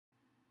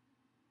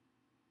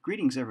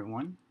Greetings,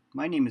 everyone.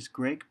 My name is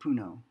Greg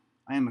Puno.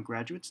 I am a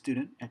graduate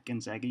student at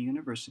Gonzaga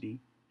University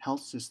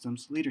Health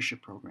Systems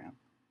Leadership Program,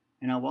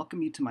 and I'll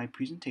welcome you to my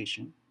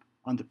presentation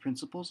on the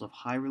principles of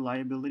high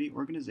reliability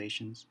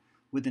organizations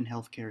within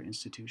healthcare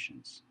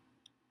institutions.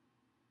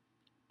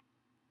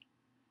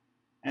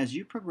 As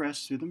you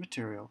progress through the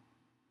material,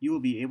 you will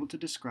be able to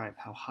describe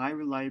how high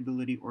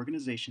reliability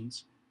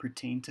organizations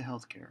pertain to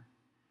healthcare,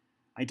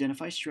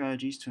 identify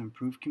strategies to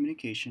improve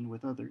communication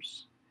with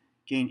others,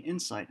 gain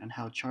insight on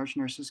how charge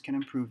nurses can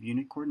improve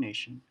unit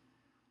coordination,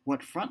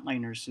 what frontline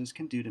nurses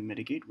can do to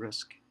mitigate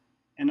risk,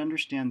 and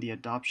understand the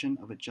adoption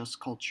of a just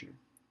culture.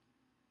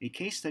 A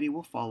case study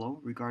will follow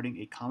regarding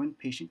a common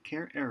patient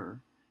care error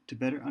to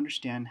better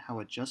understand how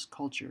a just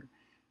culture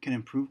can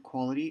improve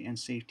quality and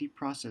safety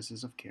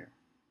processes of care.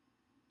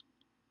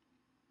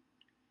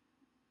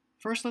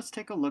 First, let's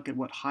take a look at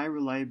what high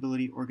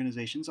reliability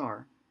organizations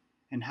are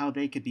and how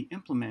they could be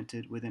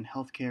implemented within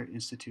healthcare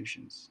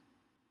institutions.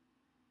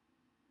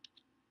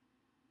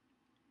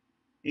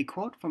 A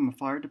quote from a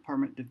fire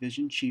department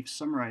division chief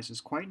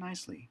summarizes quite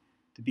nicely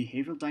the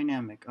behavioral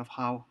dynamic of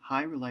how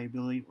high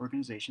reliability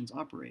organizations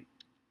operate.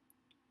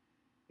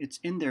 It's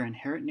in their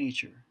inherent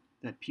nature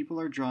that people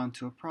are drawn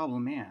to a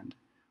problem and,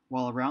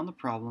 while around the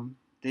problem,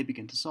 they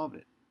begin to solve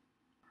it.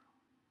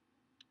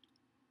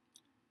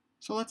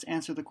 So let's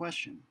answer the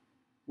question,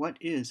 what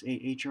is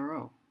a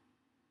HRO?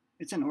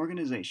 It's an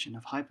organization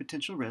of high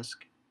potential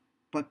risk,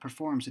 but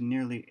performs in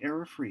nearly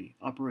error-free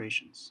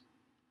operations.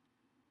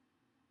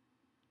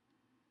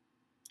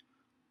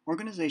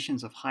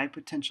 Organizations of high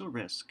potential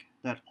risk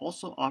that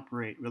also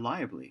operate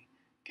reliably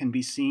can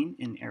be seen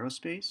in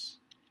aerospace,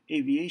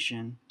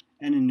 aviation,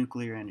 and in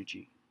nuclear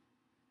energy.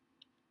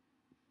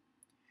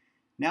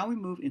 Now we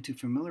move into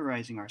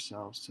familiarizing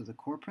ourselves to the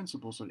core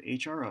principles of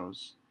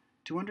HROs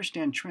to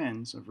understand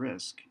trends of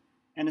risk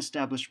and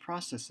establish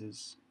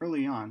processes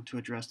early on to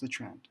address the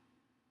trend.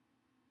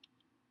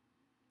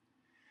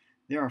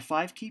 There are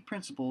 5 key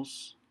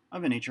principles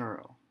of an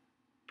HRO: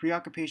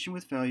 preoccupation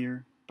with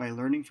failure by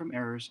learning from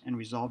errors and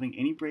resolving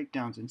any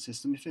breakdowns in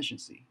system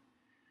efficiency,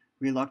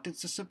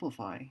 reluctance to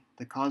simplify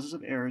the causes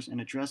of errors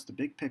and address the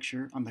big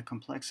picture on the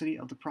complexity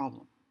of the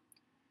problem,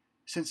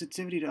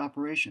 sensitivity to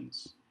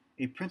operations,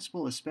 a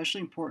principle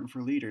especially important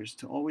for leaders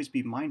to always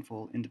be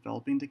mindful in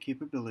developing the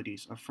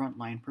capabilities of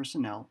frontline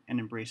personnel and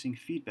embracing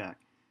feedback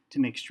to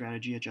make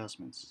strategy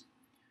adjustments,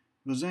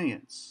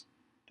 resilience,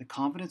 the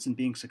confidence in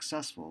being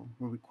successful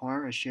will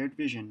require a shared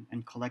vision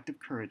and collective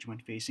courage when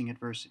facing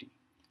adversity,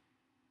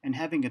 and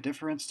having a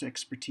deference to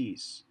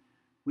expertise.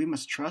 We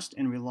must trust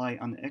and rely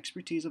on the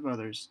expertise of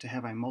others to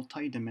have a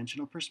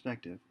multi-dimensional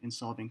perspective in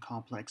solving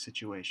complex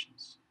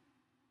situations.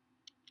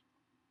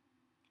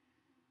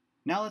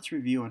 Now let's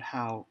review on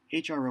how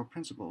HRO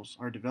principles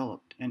are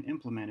developed and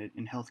implemented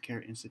in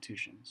healthcare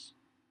institutions.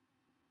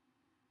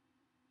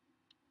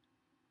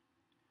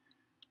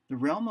 The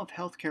realm of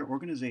healthcare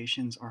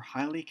organizations are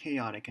highly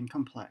chaotic and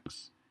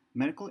complex.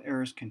 Medical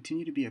errors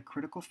continue to be a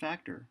critical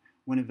factor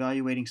when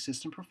evaluating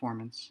system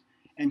performance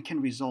and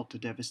can result to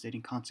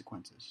devastating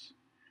consequences,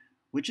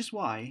 which is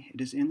why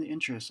it is in the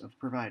interest of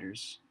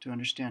providers to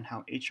understand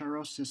how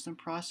HRO system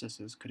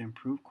processes could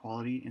improve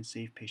quality and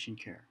safe patient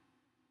care.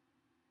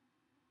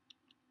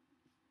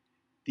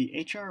 The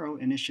HRO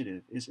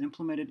initiative is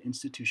implemented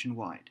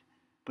institution-wide,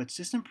 but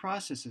system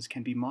processes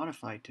can be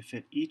modified to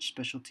fit each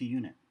specialty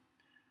unit.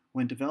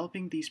 When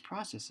developing these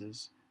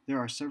processes, there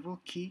are several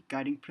key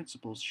guiding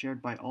principles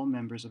shared by all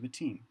members of a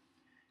team.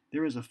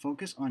 There is a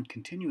focus on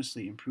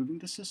continuously improving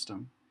the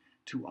system,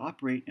 to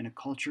operate in a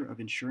culture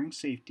of ensuring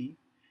safety,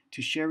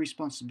 to share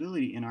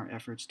responsibility in our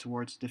efforts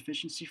towards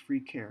deficiency-free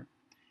care,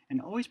 and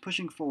always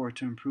pushing forward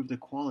to improve the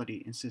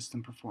quality in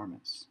system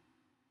performance.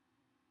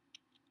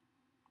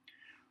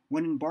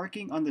 When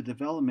embarking on the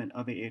development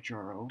of a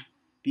HRO,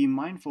 be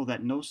mindful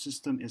that no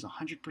system is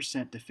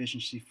 100%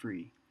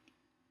 deficiency-free,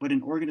 but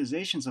in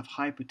organizations of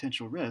high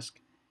potential risk,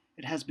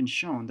 it has been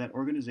shown that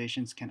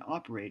organizations can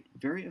operate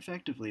very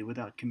effectively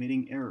without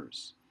committing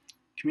errors.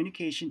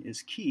 Communication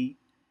is key,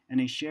 and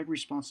a shared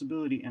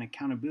responsibility and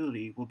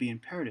accountability will be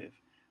imperative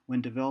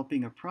when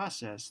developing a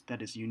process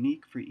that is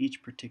unique for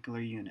each particular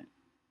unit.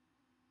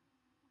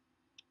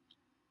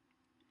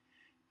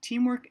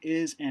 Teamwork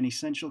is an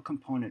essential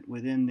component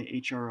within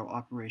the HRO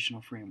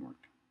operational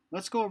framework.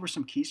 Let's go over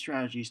some key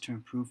strategies to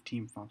improve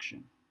team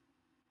function.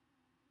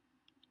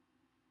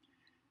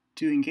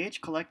 To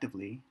engage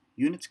collectively,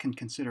 units can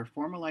consider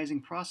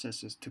formalizing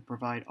processes to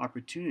provide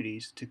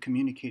opportunities to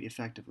communicate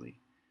effectively.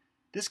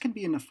 This can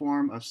be in the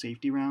form of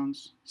safety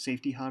rounds,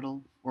 safety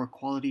huddle, or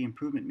quality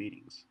improvement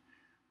meetings.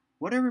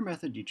 Whatever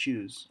method you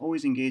choose,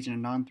 always engage in a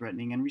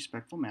non-threatening and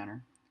respectful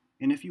manner,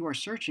 and if you are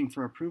searching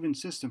for a proven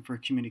system for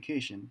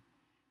communication,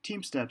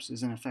 Team Steps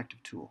is an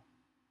effective tool.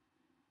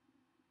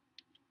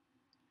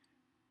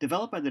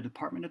 Developed by the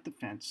Department of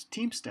Defense,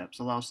 Team Steps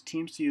allows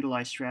teams to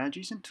utilize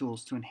strategies and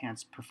tools to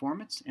enhance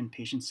performance and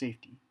patient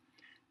safety.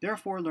 There are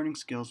 4 learning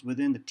skills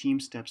within the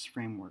Team Steps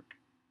framework: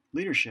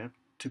 leadership,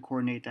 to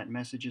coordinate that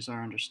messages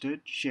are understood,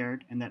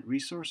 shared, and that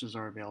resources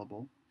are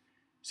available;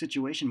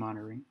 situation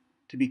monitoring,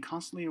 to be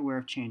constantly aware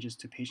of changes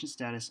to patient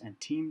status and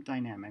team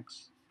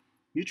dynamics,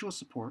 mutual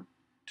support,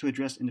 to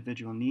address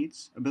individual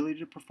needs, ability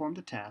to perform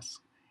the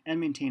tasks, and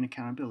maintain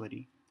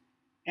accountability,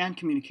 and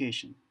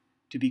communication,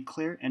 to be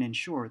clear and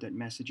ensure that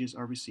messages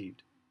are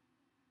received.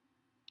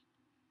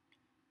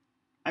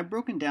 I've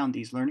broken down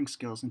these learning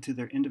skills into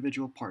their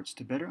individual parts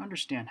to better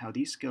understand how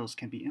these skills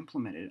can be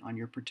implemented on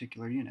your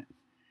particular unit.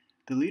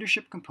 The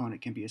leadership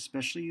component can be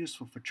especially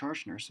useful for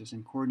charge nurses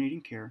in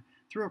coordinating care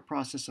through a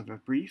process of a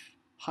brief,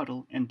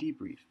 huddle, and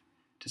debrief.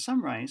 To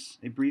summarize,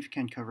 a brief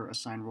can cover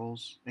assigned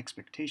roles,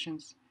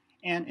 expectations,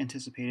 and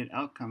anticipated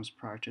outcomes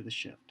prior to the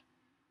shift.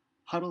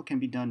 Huddle can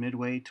be done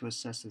midway to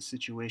assess the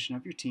situation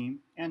of your team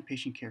and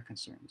patient care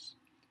concerns.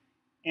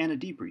 And a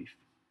debrief,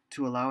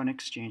 to allow an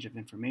exchange of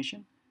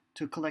information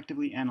to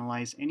collectively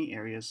analyze any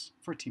areas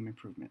for team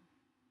improvement.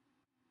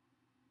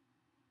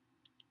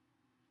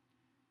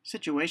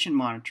 Situation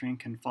monitoring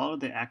can follow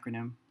the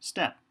acronym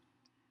STEP,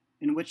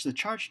 in which the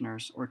charge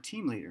nurse or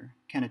team leader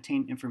can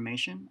attain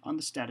information on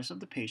the status of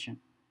the patient,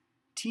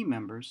 team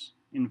members,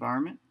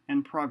 environment,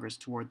 and progress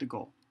toward the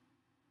goal.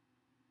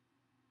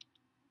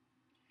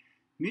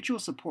 Mutual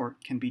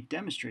support can be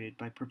demonstrated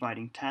by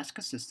providing task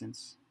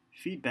assistance,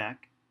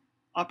 feedback,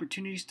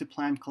 opportunities to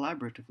plan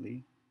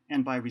collaboratively,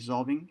 and by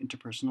resolving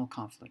interpersonal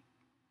conflict.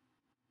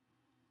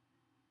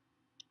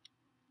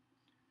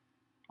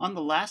 On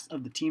the last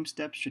of the Team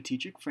STEP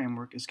strategic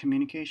framework is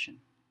communication.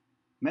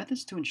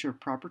 Methods to ensure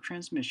proper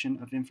transmission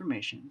of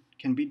information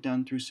can be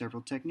done through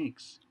several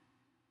techniques.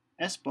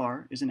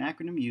 SBAR is an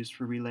acronym used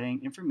for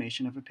relaying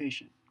information of a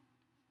patient.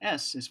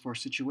 S is for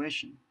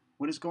situation,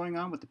 what is going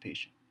on with the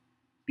patient.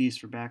 B is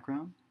for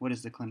background, what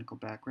is the clinical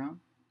background.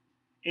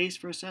 A is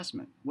for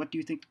assessment, what do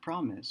you think the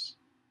problem is.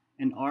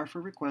 And R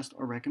for request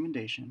or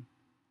recommendation,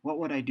 what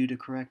would I do to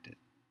correct it.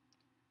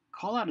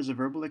 Call-out is a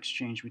verbal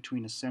exchange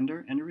between a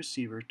sender and a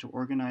receiver to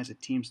organize a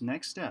team's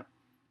next step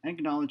and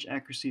acknowledge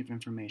accuracy of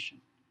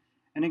information.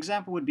 An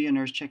example would be a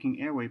nurse checking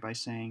airway by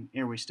saying,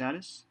 airway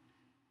status,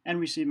 and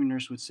receiving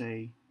nurse would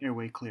say,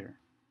 airway clear.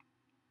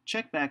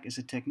 Checkback is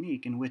a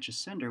technique in which a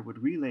sender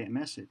would relay a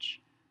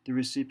message, the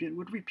recipient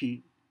would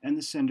repeat, and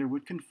the sender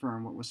would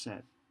confirm what was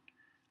said.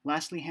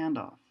 Lastly,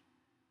 handoff,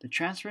 the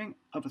transferring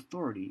of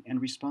authority and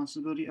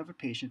responsibility of a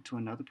patient to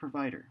another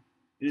provider.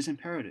 It is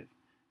imperative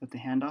that the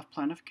handoff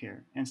plan of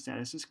care and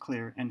status is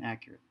clear and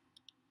accurate.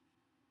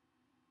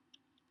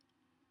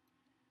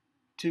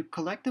 To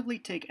collectively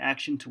take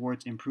action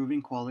towards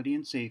improving quality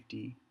and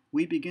safety,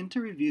 we begin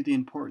to review the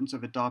importance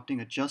of adopting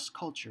a just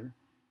culture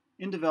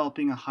in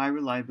developing a high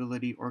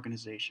reliability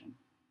organization.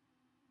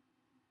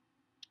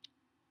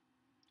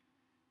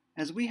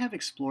 As we have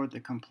explored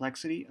the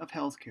complexity of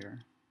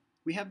healthcare,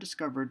 we have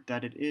discovered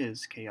that it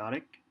is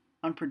chaotic,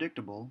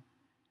 unpredictable,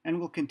 and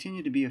will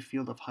continue to be a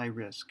field of high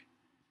risk.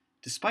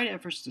 Despite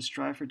efforts to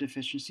strive for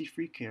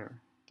deficiency-free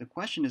care, the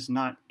question is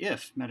not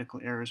if medical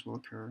errors will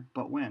occur,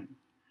 but when.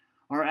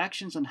 Our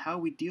actions on how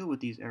we deal with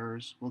these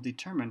errors will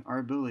determine our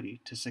ability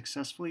to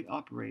successfully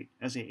operate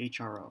as a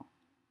HRO.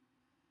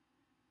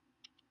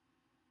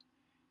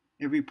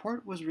 A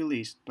report was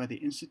released by the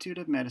Institute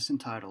of Medicine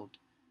titled,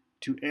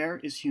 "To Err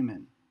is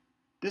Human."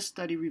 This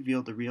study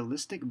revealed the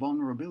realistic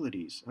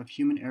vulnerabilities of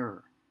human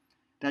error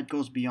that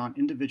goes beyond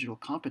individual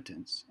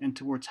competence and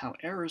towards how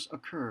errors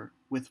occur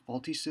with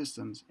faulty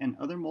systems and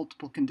other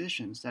multiple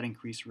conditions that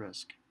increase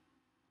risk.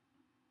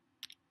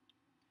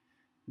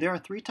 There are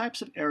 3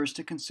 types of errors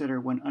to consider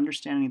when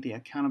understanding the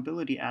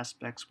accountability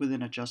aspects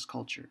within a just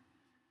culture.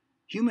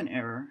 Human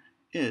error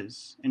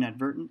is an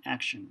inadvertent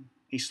action,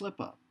 a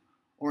slip-up,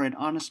 or an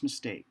honest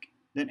mistake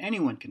that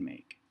anyone can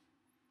make.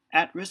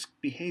 At-risk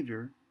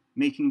behavior,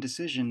 making a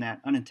decision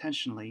that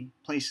unintentionally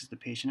places the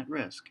patient at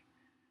risk.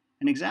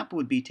 An example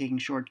would be taking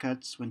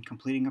shortcuts when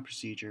completing a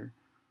procedure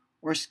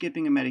or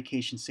skipping a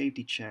medication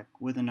safety check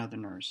with another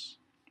nurse.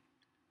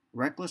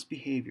 Reckless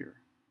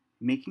behavior,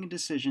 making a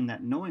decision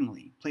that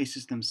knowingly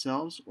places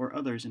themselves or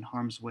others in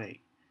harm's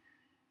way.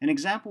 An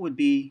example would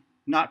be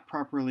not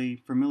properly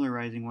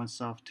familiarizing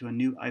oneself to a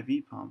new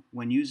IV pump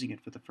when using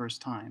it for the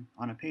first time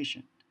on a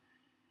patient,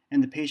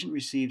 and the patient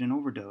received an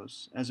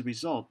overdose as a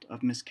result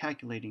of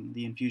miscalculating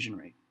the infusion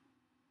rate.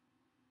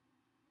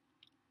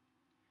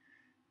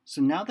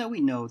 So now that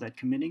we know that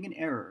committing an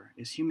error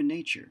is human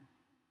nature,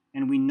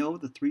 and we know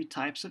the 3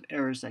 types of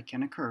errors that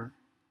can occur,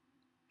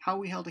 how are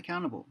we held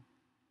accountable?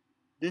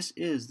 This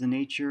is the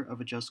nature of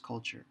a just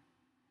culture,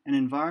 an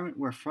environment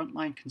where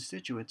frontline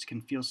constituents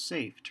can feel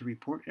safe to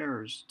report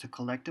errors to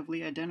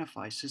collectively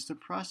identify system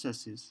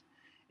processes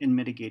in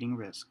mitigating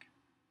risk.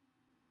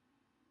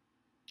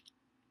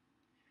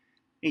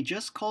 A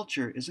just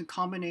culture is a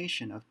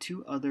combination of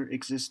 2 other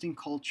existing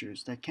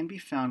cultures that can be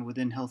found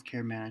within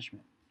healthcare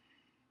management.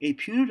 A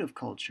punitive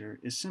culture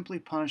is simply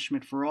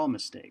punishment for all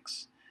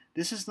mistakes.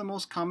 This is the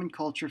most common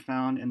culture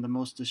found and the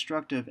most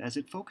destructive as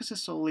it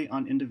focuses solely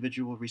on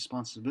individual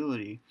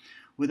responsibility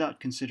without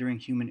considering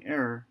human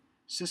error,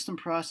 system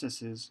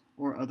processes,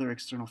 or other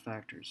external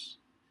factors.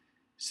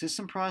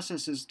 System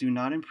processes do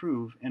not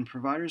improve, and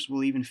providers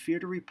will even fear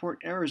to report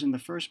errors in the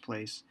first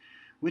place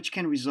which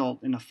can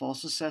result in a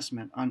false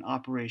assessment on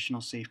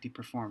operational safety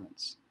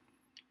performance.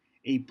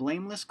 A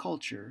blameless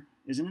culture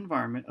is an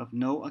environment of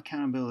no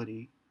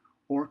accountability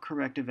or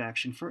corrective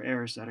action for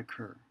errors that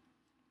occur.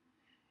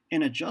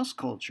 In a just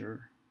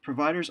culture,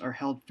 providers are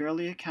held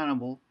fairly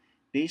accountable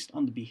based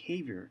on the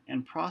behavior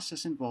and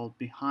process involved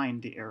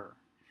behind the error.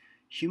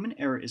 Human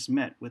error is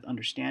met with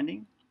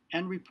understanding,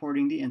 and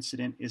reporting the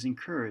incident is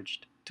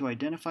encouraged to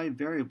identify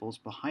variables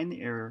behind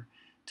the error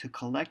to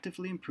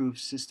collectively improve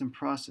system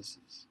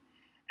processes.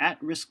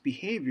 At-risk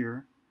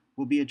behavior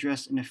will be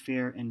addressed in a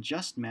fair and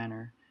just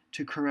manner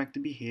to correct the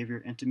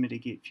behavior and to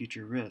mitigate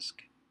future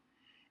risk.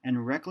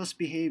 And reckless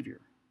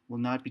behavior will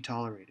not be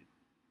tolerated.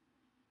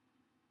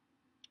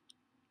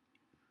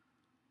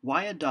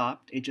 Why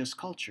adopt a just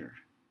culture?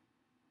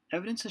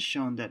 Evidence has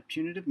shown that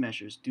punitive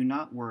measures do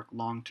not work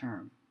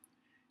long-term.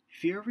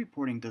 Fear of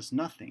reporting does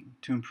nothing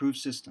to improve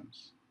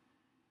systems.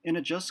 In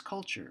a just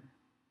culture,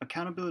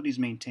 accountability is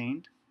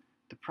maintained.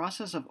 The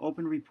process of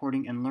open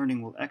reporting and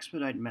learning will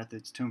expedite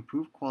methods to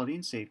improve quality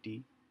and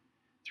safety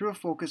through a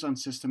focus on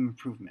system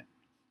improvement.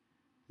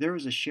 There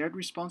is a shared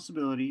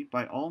responsibility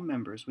by all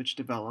members which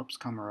develops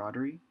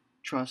camaraderie,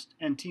 trust,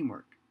 and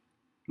teamwork.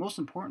 Most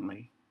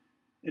importantly,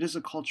 it is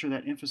a culture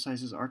that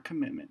emphasizes our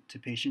commitment to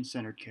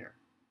patient-centered care.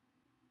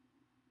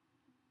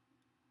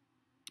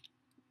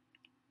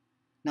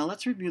 Now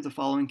let's review the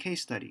following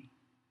case study.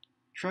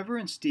 Trevor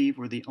and Steve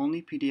were the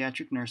only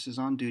pediatric nurses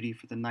on duty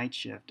for the night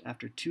shift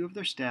after 2 of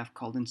their staff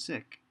called in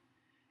sick.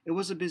 It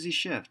was a busy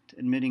shift,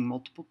 admitting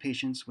multiple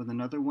patients with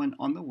another one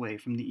on the way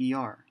from the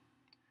ER.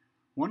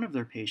 One of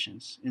their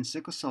patients, in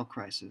sickle cell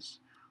crisis,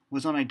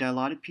 was on a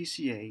dilaudid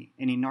PCA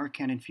and a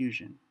Narcan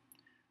infusion.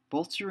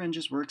 Both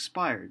syringes were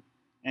expired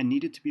and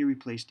needed to be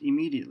replaced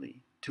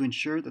immediately to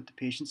ensure that the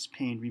patient's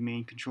pain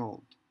remained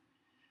controlled.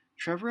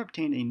 Trevor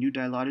obtained a new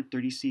dilaudid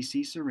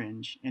 30cc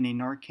syringe and a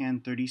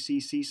Narcan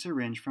 30cc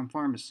syringe from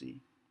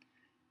pharmacy.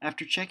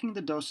 After checking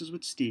the doses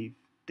with Steve,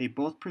 they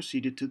both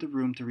proceeded to the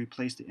room to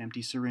replace the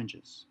empty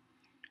syringes.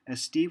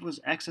 As Steve was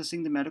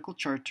accessing the medical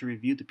chart to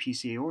review the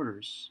PCA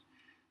orders,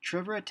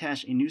 Trevor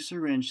attached a new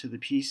syringe to the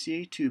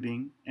PCA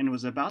tubing and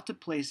was about to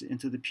place it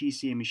into the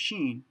PCA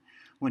machine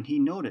when he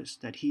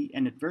noticed that he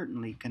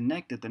inadvertently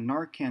connected the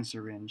Narcan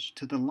syringe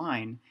to the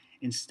line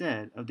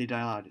instead of the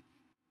dilaudid.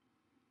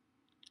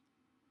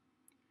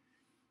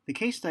 The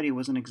case study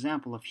was an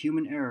example of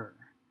human error.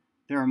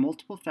 There are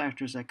multiple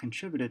factors that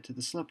contributed to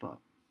the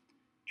slip-up.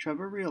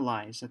 Trevor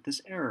realized that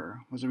this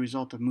error was a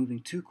result of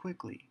moving too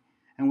quickly,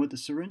 and with the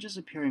syringes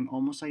appearing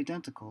almost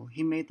identical,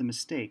 he made the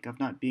mistake of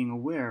not being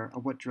aware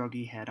of what drug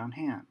he had on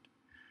hand.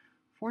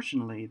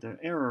 Fortunately, the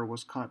error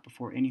was caught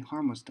before any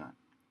harm was done.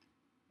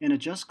 In a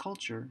just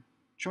culture,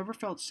 Trevor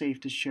felt safe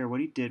to share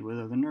what he did with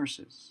other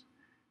nurses.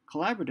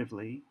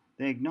 Collaboratively,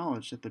 they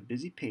acknowledged that the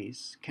busy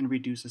pace can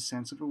reduce a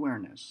sense of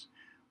awareness,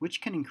 which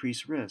can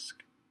increase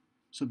risk.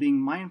 So being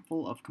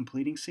mindful of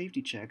completing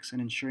safety checks and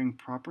ensuring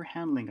proper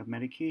handling of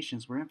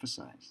medications were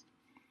emphasized.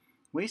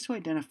 Ways to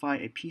identify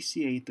a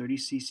PCA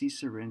 30cc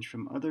syringe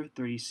from other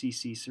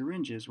 30cc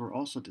syringes were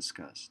also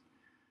discussed.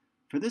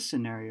 For this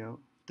scenario,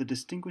 the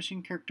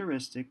distinguishing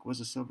characteristic was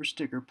a silver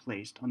sticker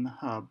placed on the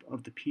hub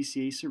of the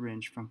PCA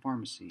syringe from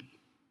pharmacy.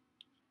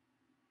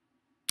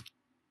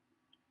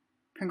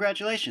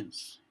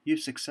 Congratulations! You've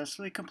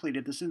successfully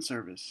completed this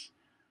in-service.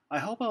 I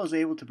hope I was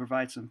able to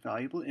provide some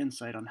valuable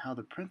insight on how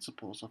the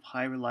principles of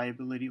high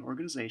reliability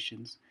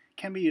organizations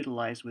can be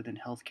utilized within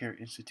healthcare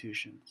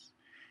institutions.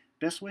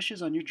 Best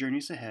wishes on your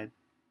journeys ahead.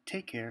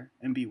 Take care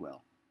and be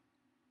well.